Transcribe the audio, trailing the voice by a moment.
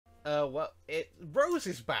Well, Rose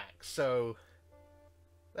is back, so...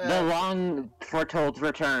 The long foretold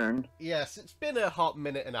return. Yes, it's been a hot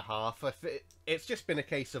minute and a half. It's just been a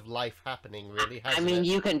case of life happening, really, hasn't I mean,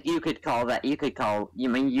 it? you could call that. You could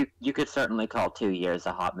certainly call 2 years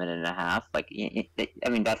a hot minute and a half. Like, I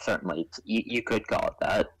mean, that's certainly you could call it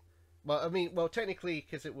that. Well, I mean, well, technically,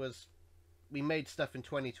 because we made stuff in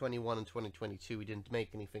 2021 and 2022. We didn't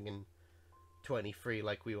make anything in 23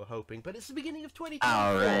 like we were hoping, but it's the beginning of 2024.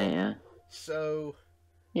 Oh, right, yeah. So,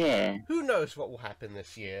 Yeah. who knows what will happen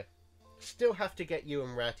this year? Still have to get you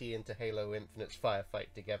and Ratty into Halo Infinite's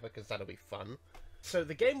firefight together, because that'll be fun. So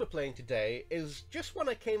the game we're playing today is just one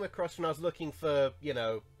I came across when I was looking for, you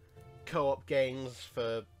know, co-op games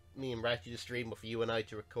for me and Ratty to stream, or for you and I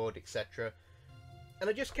to record, etc. And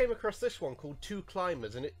I just came across this one called Two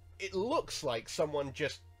Climbers, and it looks like someone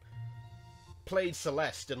just played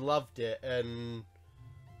Celeste and loved it and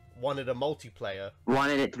wanted a multiplayer.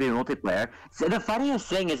 Wanted it to be multiplayer. So the funniest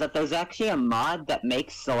thing is that there's actually a mod that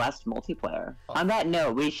makes Celeste multiplayer. Oh. On that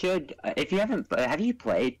note, we should, if you haven't, have you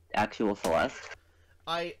played actual Celeste?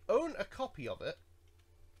 I own a copy of it,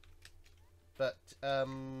 but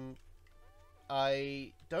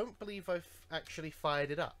I don't believe I've actually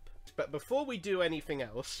fired it up. But before we do anything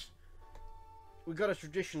else, we've got a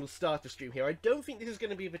traditional starter stream here. I don't think this is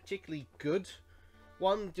going to be a particularly good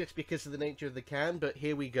one, just because of the nature of the can, but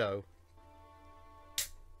here we go.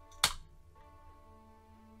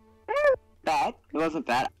 Bad. It wasn't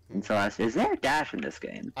bad. In Celeste, is there a dash in this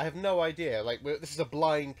game? I have no idea. Like, this is a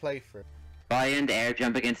blind playthrough. Buy-in to air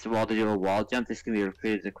jump against the wall to do a wall jump. This can be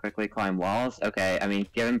repeated to quickly climb walls. Okay, I mean,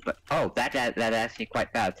 given... Oh, that's actually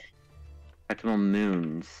quite bad. Optimal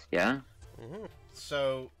moons, yeah? Mm-hmm.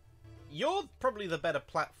 So, you're probably the better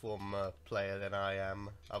platform player than I am.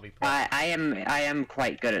 I'll be I am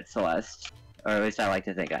quite good at Celeste. Or at least I like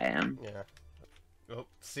to think I am. Yeah. Oh,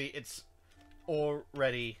 see, it's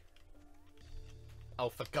already... Oh,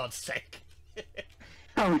 for God's sake.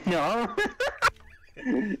 Oh, no!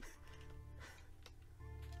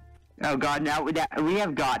 Oh god, now we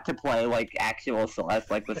have got to play, like, actual Celeste,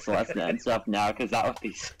 like the Celeste and stuff now, because that would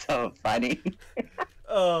be so funny.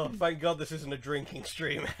 Oh, thank God this isn't a drinking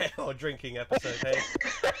stream, or drinking episode,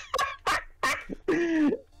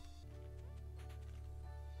 hey?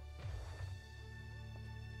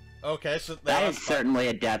 Okay, so that is certainly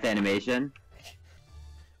a death animation.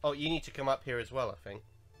 Oh, you need to come up here as well, I think.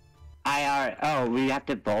 Oh, we have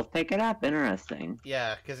to both pick it up? Interesting.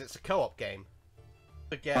 Yeah, because it's a co-op game.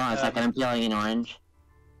 Again, hold on a second, I'm feeling an orange.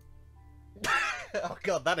 Oh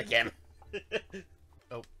god, that again.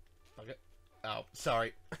 Oh, okay. Oh,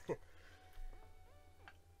 sorry.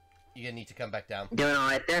 You're gonna need to come back down. Doing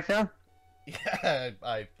alright there, Phil? Yeah,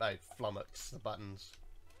 I flummoxed the buttons.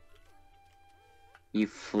 You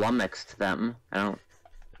flummoxed them? I don't...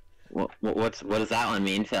 What does that one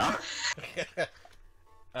mean, Phil?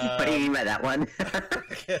 What do you mean by that one?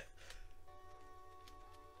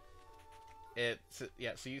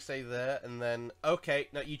 Yeah, so you say there, and then... Okay,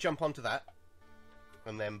 no, you jump onto that.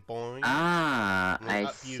 And then boing. Ah, and then I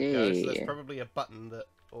up see. you go. So there's probably a button that...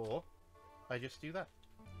 Or... I just do that.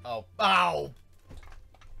 Oh. Ow!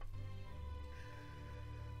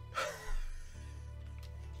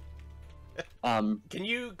 Can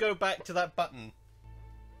you go back to that button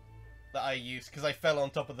that I used? Because I fell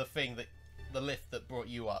on top of the thing that... The lift that brought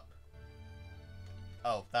you up.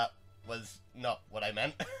 Oh, that was not what I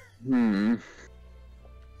meant.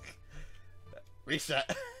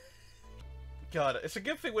 Reset. God, it's a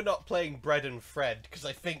good thing we're not playing Bread and Fred, because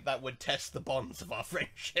I think that would test the bonds of our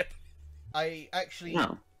friendship. I actually...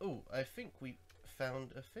 No. Oh, I think we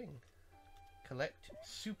found a thing. Collect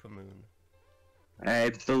Supermoon.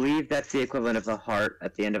 I believe that's the equivalent of a heart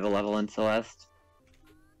at the end of a level in Celeste.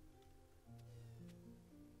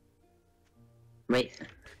 Wait.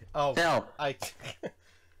 Oh, Phil!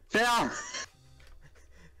 Phil!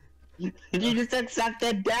 You just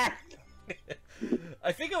accepted death!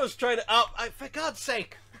 I think I was trying to... Oh, for God's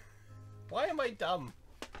sake! Why am I dumb?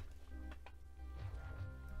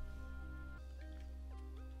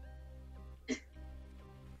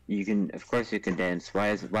 You can, of course you can dance.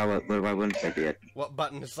 Why wouldn't I do it? What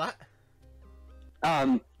button is that?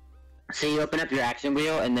 So you open up your action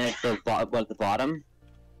wheel, and there's the at the bottom.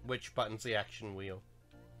 Which button's the action wheel?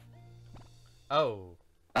 Oh.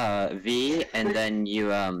 V, and then you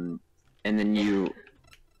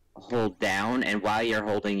hold down, and while you're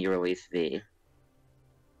holding, you release V.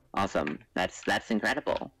 Awesome. That's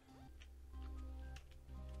incredible.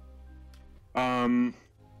 Oh,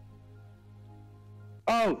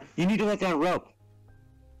 you need to let down a rope.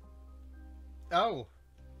 Oh.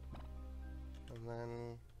 And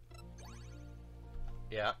then...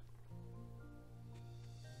 Yeah.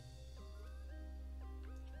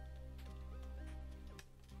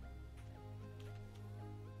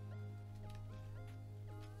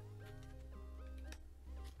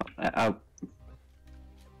 Oh.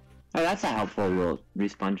 Oh, that's a helpful little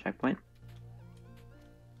respawn checkpoint.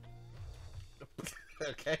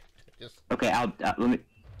 Okay. Just... Okay, let me...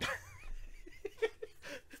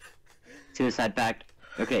 Suicide pact.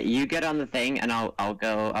 Okay, you get on the thing, and I'll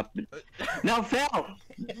go up... No, Phil!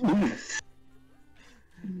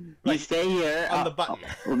 You stay here. On the button.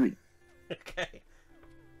 Let me... Okay.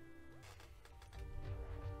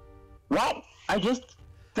 What? I just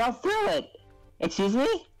fell through it! Excuse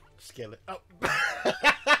me? Skillet. Oh.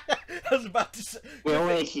 I was about to say... You're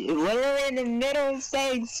literally in the middle of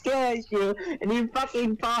saying skill issue, and you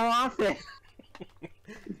fucking fall off it!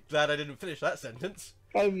 Glad I didn't finish that sentence.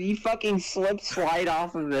 You fucking slide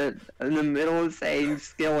off of it in the middle of saying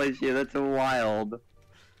skill issue. That's wild.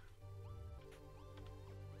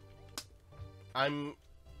 I'm...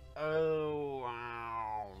 Oh...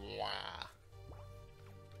 Wow.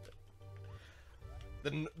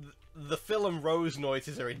 The Phil and Rose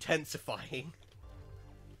noises are intensifying.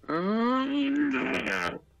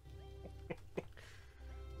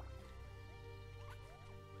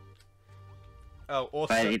 Oh,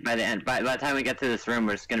 also... By the time we get to this room,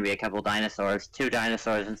 there's gonna be a couple dinosaurs. 2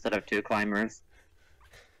 dinosaurs instead of 2 climbers.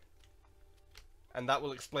 And that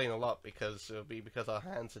will explain a lot, because it'll be because our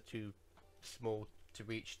hands are too small to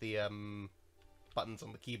reach the, buttons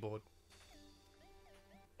on the keyboard.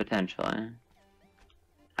 Potentially.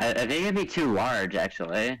 I think it'd be too large,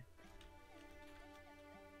 actually.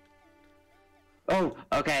 Oh,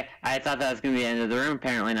 okay. I thought that was gonna be the end of the room,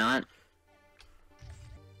 apparently not.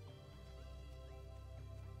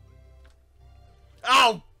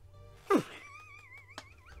 Ow!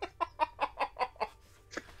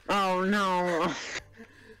 Oh no!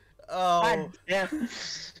 Oh. God damn.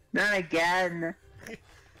 Not again!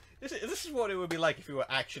 This is what it would be like if we were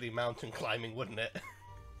actually mountain climbing, wouldn't it?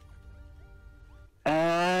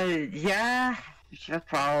 Yeah. Sure,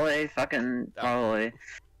 probably. Fucking, probably.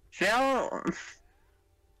 Phil...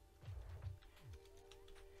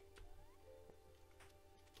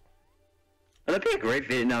 That'd be a great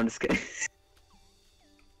video. No, I'm just kidding.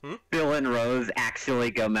 Phil and Rose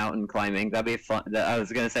actually go mountain climbing. That'd be fun. I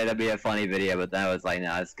was gonna say that'd be a funny video, but that was like,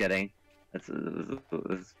 no, I was kidding.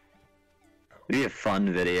 It'd be a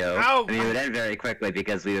fun video. Ow! I mean, it would end very quickly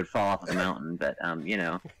because we would fall off the mountain, but, you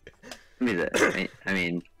know. I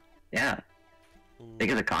mean, yeah.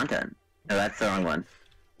 Think of the content. No, that's the wrong one.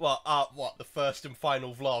 Well, what, the first and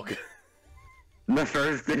final vlog? The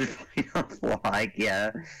first and final vlog,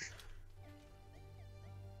 yeah.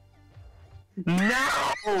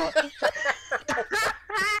 No!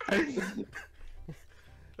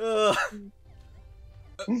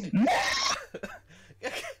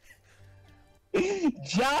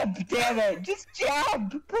 Jump, damn it! Just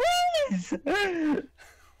jump, please!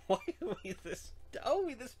 Why are we this? Are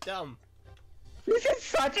we this dumb? This is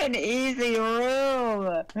such an easy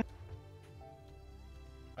room!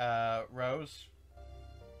 Rose?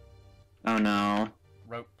 Oh no.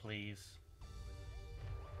 Rope, please.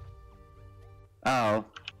 Oh.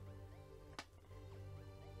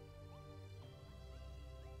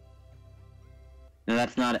 No,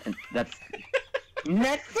 that's not. That's.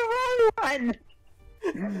 That's the wrong one!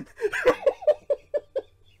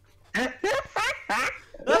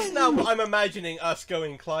 That's not what I'm imagining us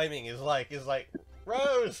going climbing is like,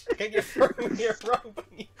 Rose, can you throw me a rope?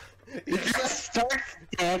 You just start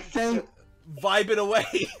dancing. Vibing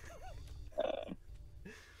away.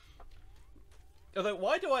 Although,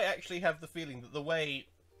 why do I actually have the feeling that the way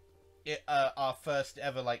our first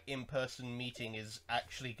ever, like, in-person meeting is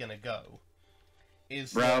actually gonna go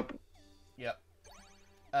is... Rope. Yep.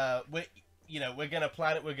 We're gonna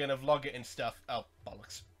plan it, we're gonna vlog it and stuff. Oh,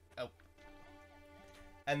 bollocks. Oh.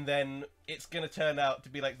 And then it's gonna turn out to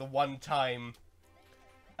be, like, the one time,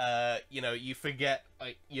 you forget,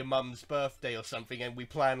 like, your mum's birthday or something, and we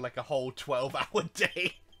plan, like, a whole 12-hour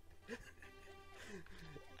day.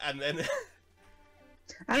 And then...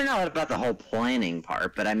 I don't know about the whole planning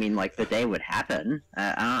part, but I mean, like, the day would happen.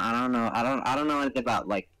 I don't know. I don't know anything about,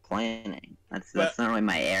 like, planning. That's not really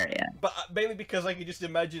my area. But mainly because I could just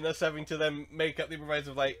imagine us having to then make up the improvise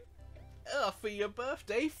of, like, oh, for your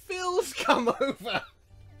birthday, Phil's come over.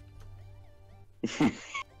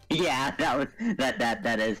 Yeah,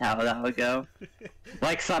 that is how that would go.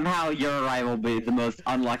 Like, somehow your arrival will be the most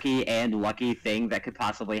unlucky and lucky thing that could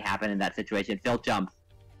possibly happen in that situation. Phil, jump.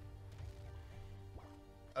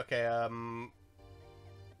 Okay, Rose?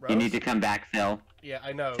 You need to come back, Phil. Yeah,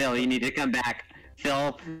 I know. Phil, you need to come back.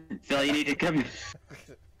 Phil, you need to come...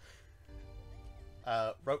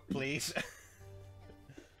 Rope, please.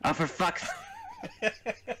 Oh, for fuck's...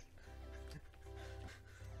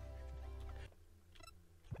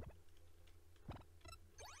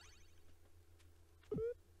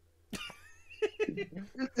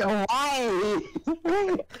 Why?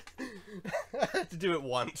 I had to do it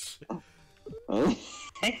once. Oh,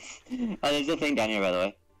 there's a thing down here, by the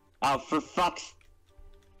way. Oh, for fuck's...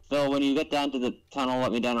 Phil, when you get down to the tunnel,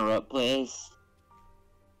 let me down a rope, please.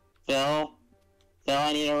 Phil? Phil,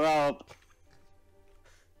 I need a rope.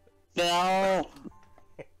 Phil!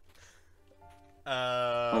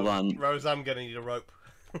 Hold on. Rose, I'm gonna need a rope.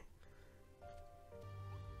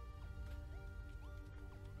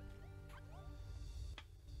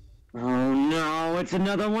 Oh no, it's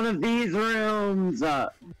another one of these rooms! No!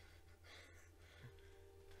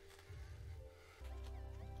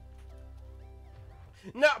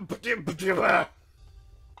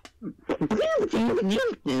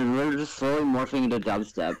 We're just slowly morphing into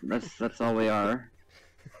dubstep. That's all we are.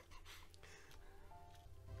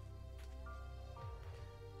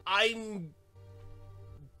 I'm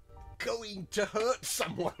going to hurt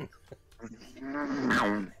someone.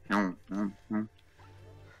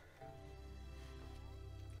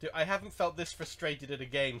 Dude, I haven't felt this frustrated at a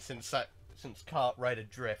game since Kart Rider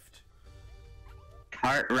Drift.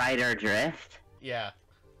 Kart Rider Drift? Yeah.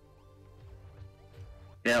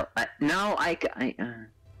 Bill, no, I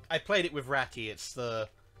played it with Ratty. It's the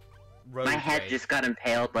road my head race. just got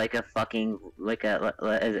impaled like a fucking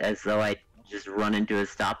as though I just run into a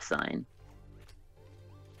stop sign.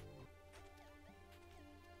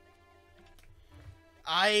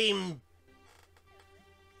 I'm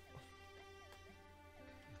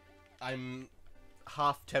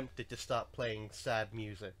half tempted to start playing sad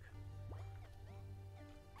music.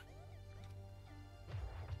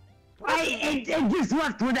 It just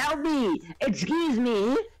left without me! Excuse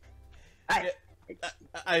me!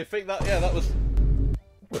 I think that, yeah, that was...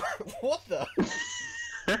 What the?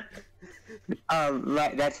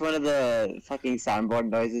 That's one of the fucking soundboard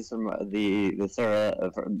noises from the Sura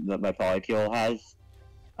that my polycule has.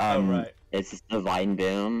 Oh, right. It's just the Vine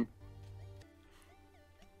Boom.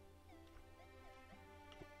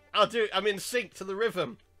 I'll do it. I'm in sync to the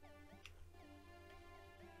rhythm.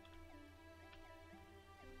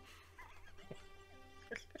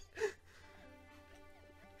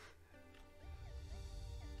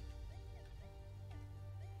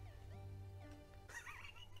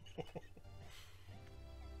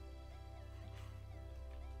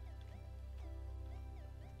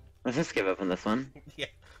 Let's just give up on this one. Yeah.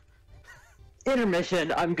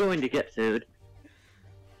 Intermission, I'm going to get food.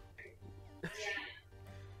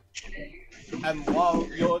 And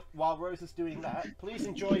while Rose is doing that, please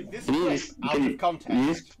enjoy this clip out of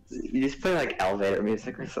context. You just play like elevator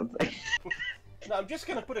music or something. No, I'm just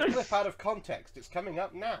gonna put a clip out of context. It's coming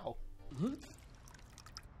up now.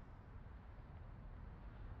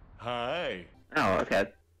 Hi. Oh, okay.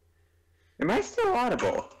 Am I still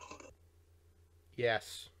audible?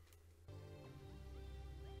 Yes.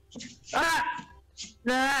 Ah!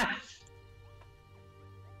 Ah!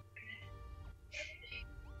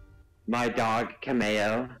 My dog,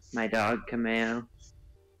 Cameo. My dog, Cameo.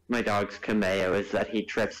 My dog's Cameo is that he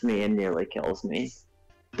trips me and nearly kills me.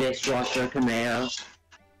 Dishwasher, Cameo.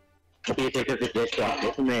 What do you think of the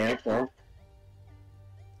dishwasher, Cameo, Phil?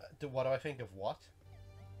 What do I think of what?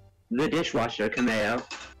 The dishwasher, Cameo.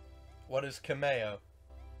 What is Cameo?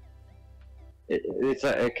 It's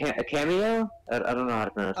a cameo? I don't know how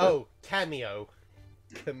to pronounce it. Oh, cameo.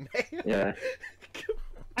 Cameo? Yeah.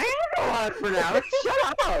 I don't know how to pronounce it. Shut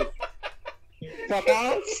up! Fuck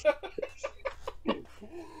ass!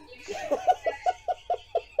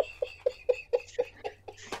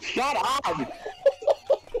 Shut up!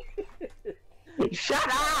 Shut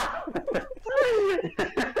up!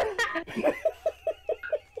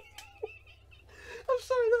 I'm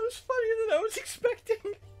sorry, that was funnier than I was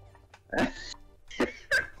expecting.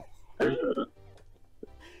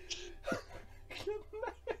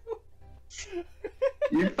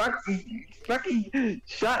 You fucking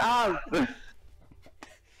shut up!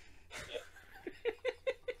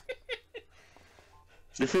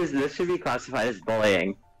 This should be classified as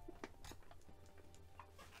bullying.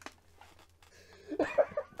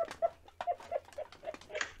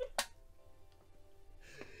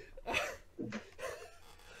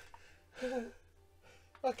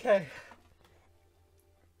 Okay.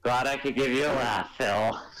 Glad I could give you a laugh,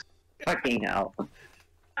 Phil. Fucking hell.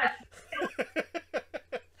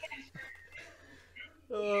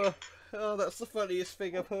 Oh, that's the funniest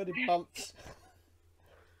thing I've heard in months.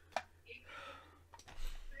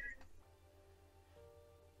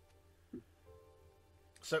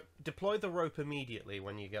 So, deploy the rope immediately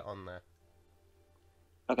when you get on there.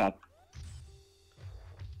 Okay.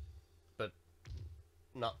 But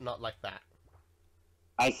not like that.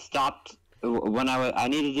 I stopped when I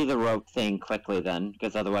need to do the rope thing quickly then,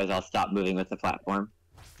 because otherwise I'll stop moving with the platform.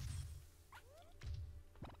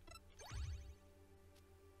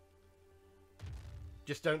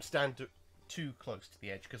 Just don't stand too close to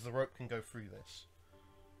the edge, because the rope can go through this.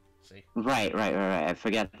 See? Right. I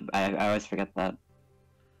forget. I always forget that.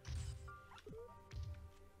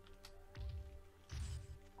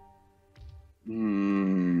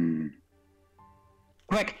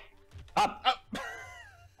 Quick! Up! Up!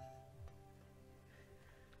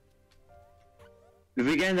 If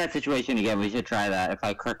we get in that situation again, we should try that. If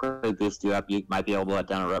I quickly boost you up, you might be able to let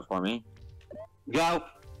down a rope for me. Go!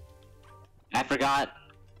 I forgot.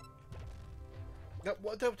 No,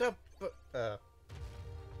 what?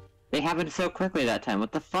 They happened so quickly that time.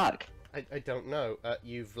 What the fuck? I don't know.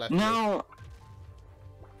 You've left me. No!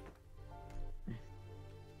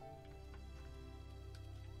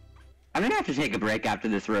 I'm gonna have to take a break after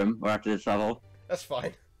this room, or after this level. That's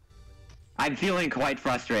fine. I'm feeling quite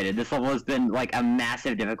frustrated. This level has been, like, a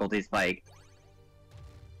massive difficulty spike.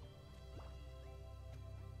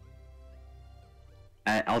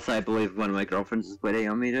 Also, I believe one of my girlfriends is waiting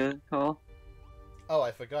on me to call. Oh,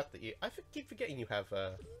 I forgot that you... keep forgetting you have,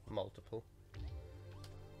 multiple.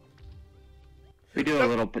 We do a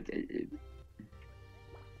little bit...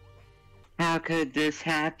 How could this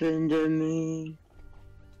happen to me?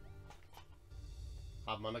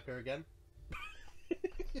 Harmonica again?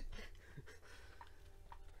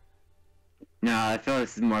 No, I feel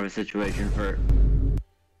this is more of a situation for...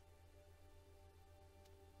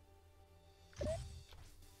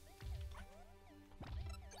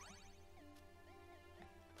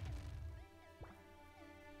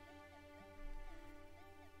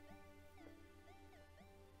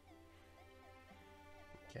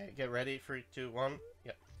 Okay, get ready. 3, 2, 1.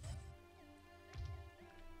 Yep.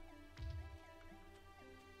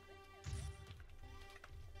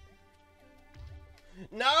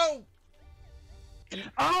 No!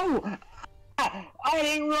 Oh! I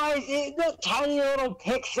didn't realize it, the tiny little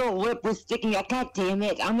pixel lip was sticking up. God damn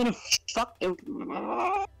it! I'm gonna fuck it.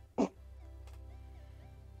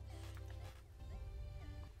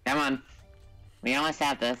 Come on. We almost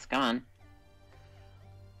have this. Come on.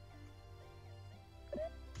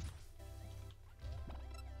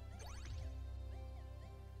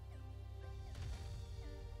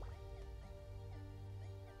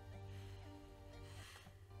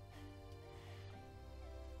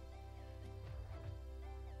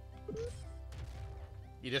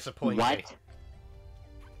 You disappoint What? me.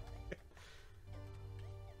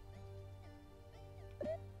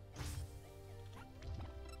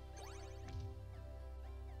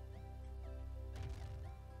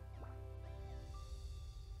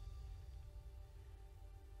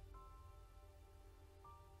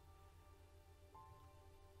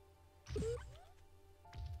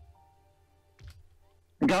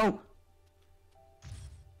 Go!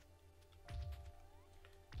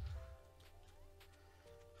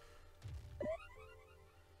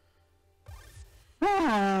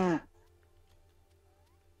 Ah.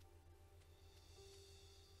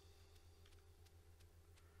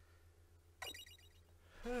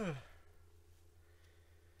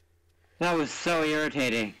 That was so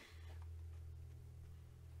irritating.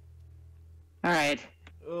 Alright,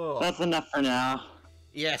 Ugh. that's enough for now.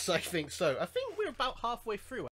 Yes, I think so. I think we're about halfway through.